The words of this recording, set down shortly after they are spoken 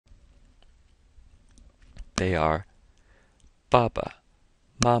they are 爸爸、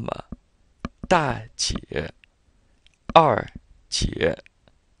妈妈、大姐、二姐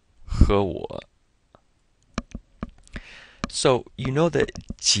和我. So you know that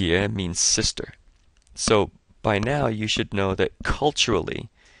姐 means sister. So by now you should know that culturally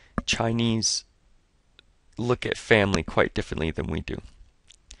Chinese look at family quite differently than we do.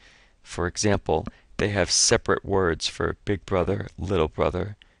 For example, they have separate words for big brother,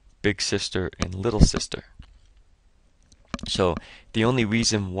 big sister, and little sister. So the only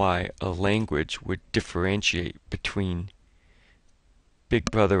reason why a language would differentiate between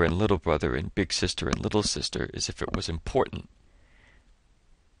big brother and big sister and little sister is if it was important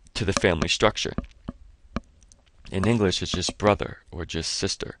to the family structure. In English, it's just brother or just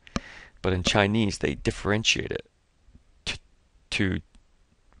sister. But in Chinese, they differentiate it to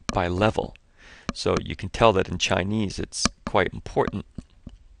by level. So you can tell that in Chinese, it's quite important.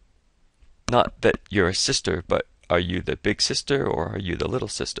 Not that you're a sister, but are you the big sister or are you the little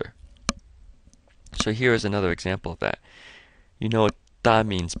sister? So here is another example of that. You know, 大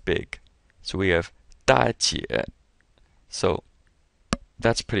means big. So we have 大姐. So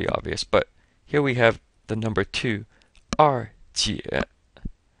that's pretty obvious. But here we have the number 2, 二姐.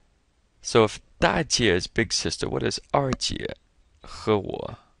 So if 大姐 is big sister, what is 二姐和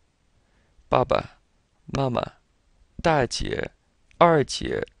我? 爸爸、妈妈、大姐、二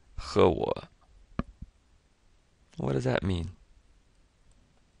姐和我. What does that mean?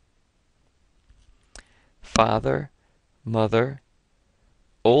 Father, mother,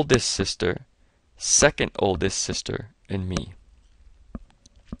 oldest sister, second oldest sister, and me.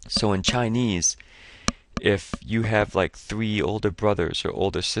 So in Chinese, if you have like 3 older brothers or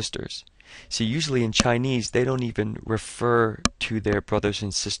older sisters, see, usually in Chinese, they don't even refer to their brothers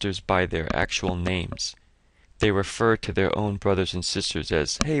and sisters by their actual names. They refer to their own brothers and sisters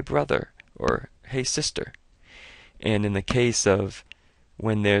as, hey brother, or hey sister. And in the case of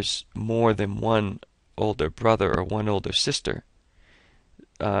when there's more than one older brother or one older sister,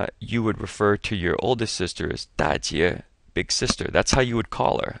 you would refer to your oldest sister as 大姐, big sister. That's how you would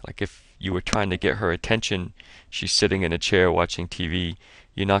call her. Like if you were trying to get her attention, she's sitting in a chair watching TV,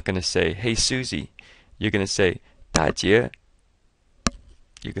 you're not going to say, hey Susie. You're going to say, 大姐.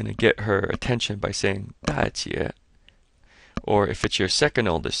 You're going to get her attention by saying, 大姐. Or if it's your second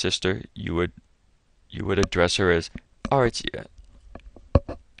oldest sister, you would address her as 二姐.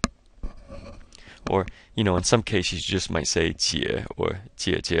 Or, you know, in some cases you just might say 姐 or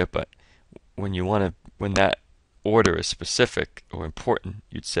姐姐, but when that order is specific or important,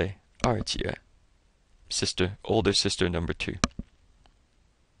 you'd say 二姐, sister, older sister number 2.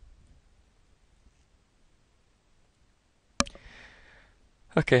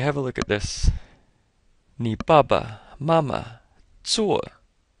 Okay, have a look at this. 你爸爸妈妈做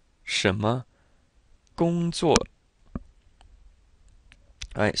什么工作?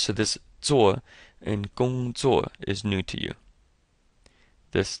 Alright, so this 做 and 工作 is new to you.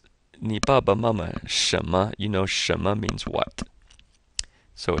 This 你爸爸妈妈什么, you know 什么 means what.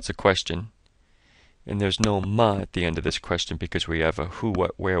 So it's a question. And there's no ma at the end of this question because we have a who,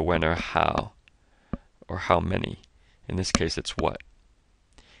 what, where, when, or how many. In this case, it's what.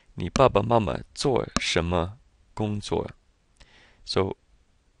 你爸爸妈妈做什么工作? So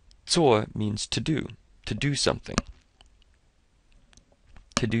做 means to do something.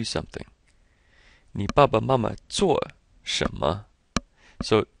 To do something. 你爸爸妈妈做什么?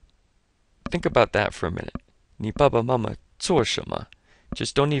 So think about that for a minute. 你爸爸妈妈做什么?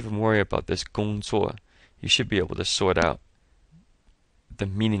 Just don't even worry about this 工作. You should be able to sort out the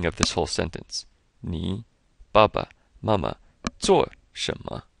meaning of this whole sentence. 你爸爸妈妈做什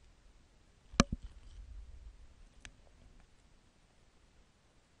么?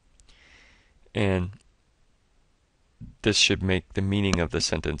 And this should make the meaning of the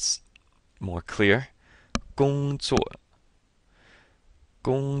sentence more clear. 工作.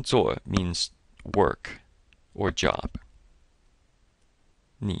 工作 means work or job.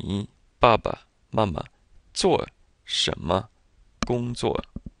 你爸爸妈妈做什么工作?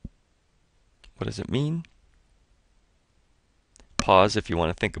 What does it mean? Pause if you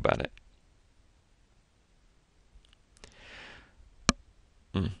want to think about it.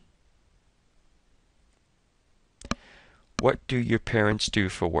 What do your parents do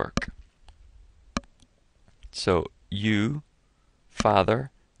for work? So you,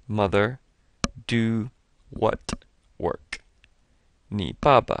 father, mother, do what work? 你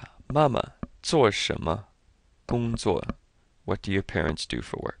爸爸妈妈做什么工作? What do your parents do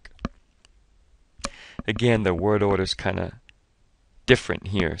for work? Again, the word order is kind of different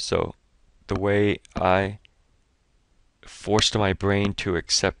here. So the way I forced my brain to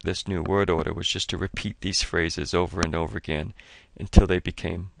accept this new word order was just to repeat these phrases over and over again until they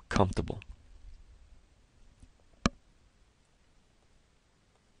became comfortable.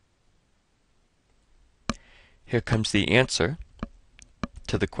 Here comes the answer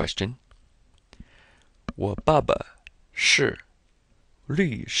to the question. 我爸爸是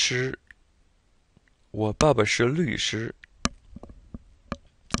律师. 我爸爸是律师.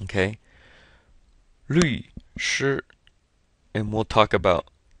 Okay? 律师. And we'll talk about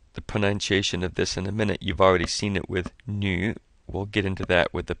the pronunciation of this in a minute. You've already seen it with 女. We'll get into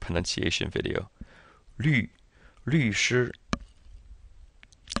that with the pronunciation video. 律师.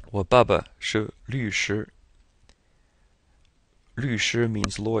 我爸爸是律师. 律师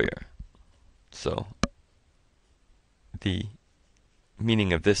means lawyer. So the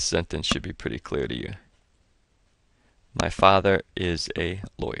meaning of this sentence should be pretty clear to you. My father is a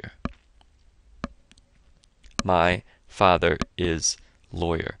lawyer. My father is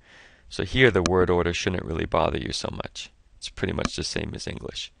lawyer. So here the word order shouldn't really bother you so much. It's pretty much the same as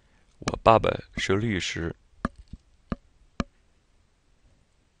English. 我爸爸是律师.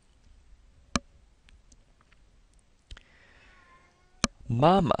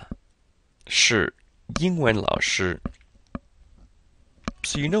 Mama 是英文老师.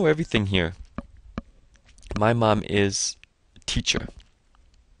 So you know everything here. My mom is a teacher.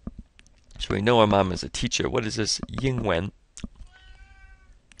 So we know our mom is a teacher. What is this 英文?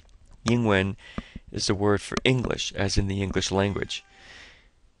 英文 is the word for English, as in the English language.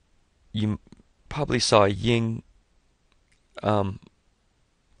 You probably saw Ying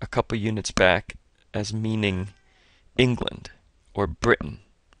a couple units back as meaning England or Britain.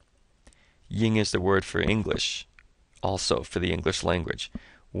 Ying is the word for English, also for the English language.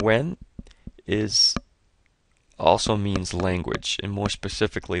 Wen is also means language, and more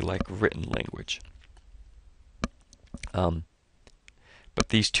specifically like written language. But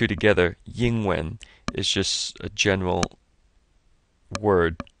these two together, Yingwen, is just a general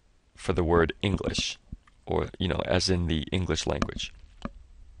word for the word English, or, as in the English language.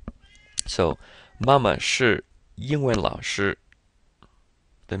 So, 妈妈是英文老师.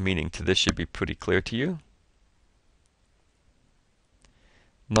 The meaning to this should be pretty clear to you.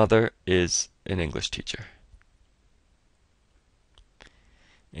 Mother is an English teacher.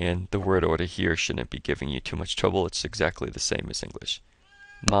 And the word order here shouldn't be giving you too much trouble. It's exactly the same as English.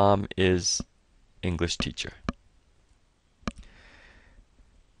 Mom is English teacher.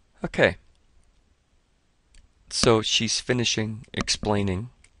 Okay. So she's finishing explaining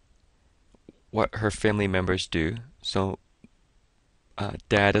what her family members do. So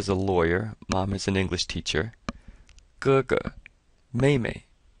dad is a lawyer, mom is an English teacher. 哥哥、妹妹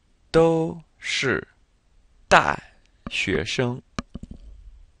都是大学生.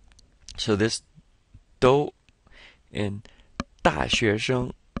 So this 都 and 大学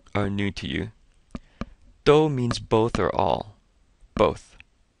生 are new to you. 都 means both or all. Both.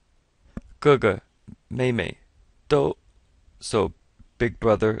 哥哥、妹妹都. So big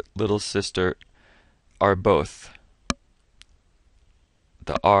brother, little sister are both.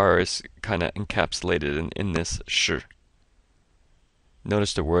 The R is kind of encapsulated in this 是.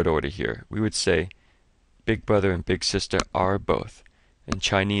 Notice the word order here. We would say big brother and big sister are both. In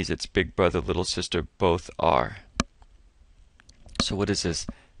Chinese, it's big brother, little sister, both are. So what is this?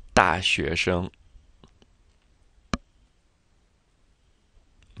 大学生.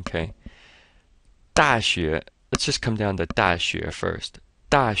 Okay. 大学. Let's just come down to 大学 first.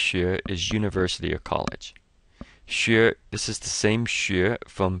 大学 is university or college. 学, this is the same 学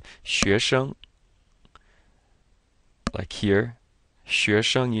from 学生. Like here. 学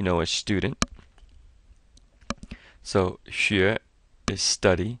生, is student. So 学 is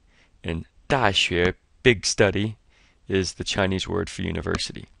study, and 大学, big study, is the Chinese word for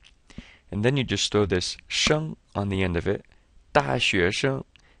university. And then you just throw this 生 on the end of it, 大学生,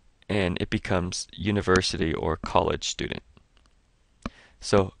 and it becomes university or college student.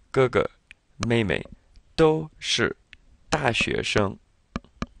 So 哥哥、妹妹都是大学生.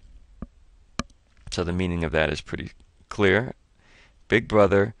 So the meaning of that is pretty clear. Big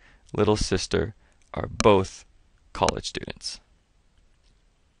brother, little sister are both college students.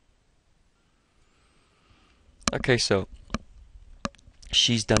 Okay, so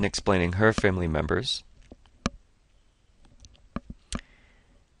she's done explaining her family members.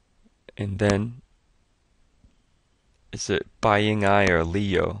 And then, is it Bai Ying Ai or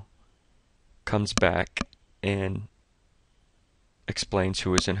Leo comes back and explains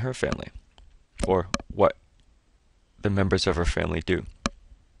who is in her family, or what the members of her family do.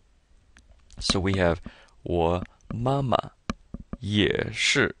 So we have 我妈妈也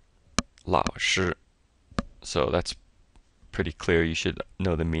是老师. So that's pretty clear. You should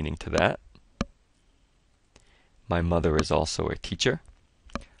know the meaning to that. My mother is also a teacher.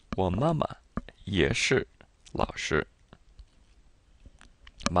 我妈妈也是老师.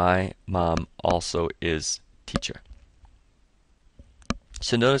 My mom also is teacher.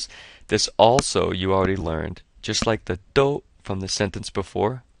 So notice this also you already learned, just like the do from the sentence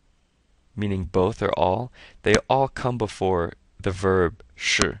before, meaning both or all, they all come before the verb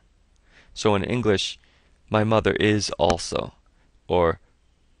是. So in English, my mother is also, or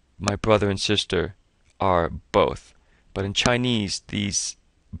my brother and sister are both. But in Chinese, these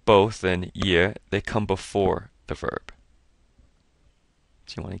both and 也, they come before the verb.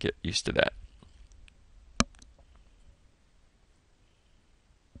 So you want to get used to that.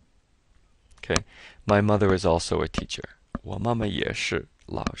 Okay, my mother is also a teacher. 我妈妈也是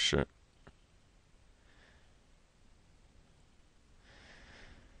老师.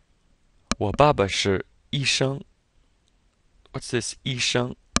 "我爸爸是医生." What's this 医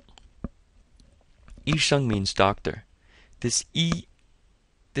生? 医生 means doctor. This e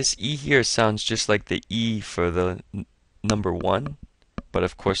here sounds just like the e for the number 1, but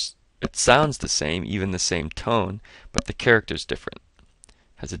of course it sounds the same, even the same tone, but the character's different.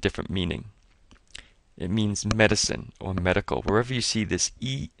 Has a different meaning. It means medicine or medical. Wherever you see this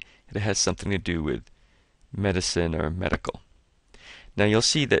e, it has something to do with medicine or medical. Now you'll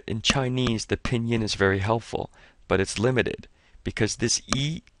see that in Chinese the pinyin is very helpful, but it's limited because this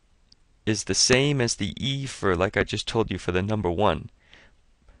e is the same as the e for, like I just told you, for the number 1.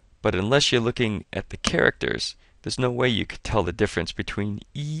 But unless you're looking at the characters, there's no way you could tell the difference between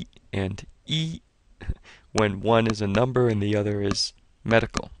e and e when one is a number and the other is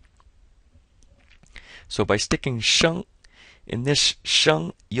medical. So by sticking sheng, in this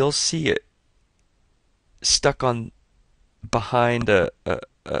sheng, you'll see it stuck on behind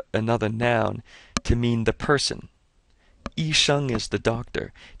another noun to mean the person. 医生 is the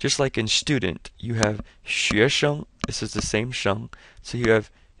doctor. Just like in student, you have 学生. This is the same sheng. So you have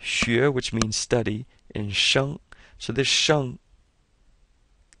学, which means study, and 生. So this sheng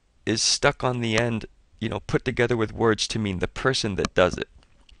is stuck on the end, put together with words to mean the person that does it.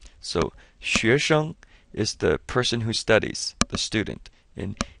 So 学生 is the person who studies, the student.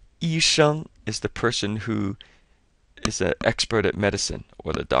 And 医生 is the person who is an expert at medicine,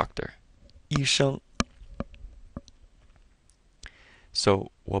 or the doctor. 医生.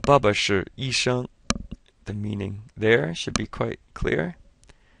 So 我爸爸是医生. The meaning there should be quite clear.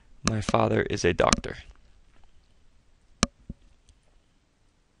 My father is a doctor.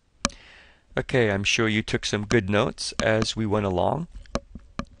 Okay, I'm sure you took some good notes as we went along.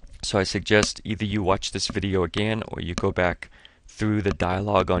 So I suggest either you watch this video again or you go back through the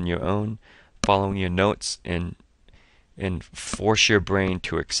dialogue on your own, following your notes, and force your brain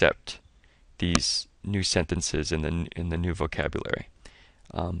to accept these new sentences in the new vocabulary.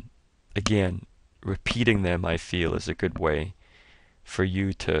 Again, repeating them, I feel, is a good way for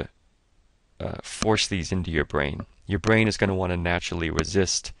you to force these into your brain. Your brain is going to want to naturally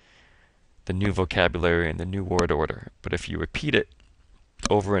resist the new vocabulary and the new word order. But if you repeat it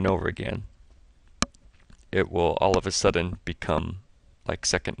over and over again, it will all of a sudden become like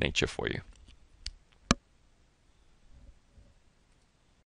second nature for you.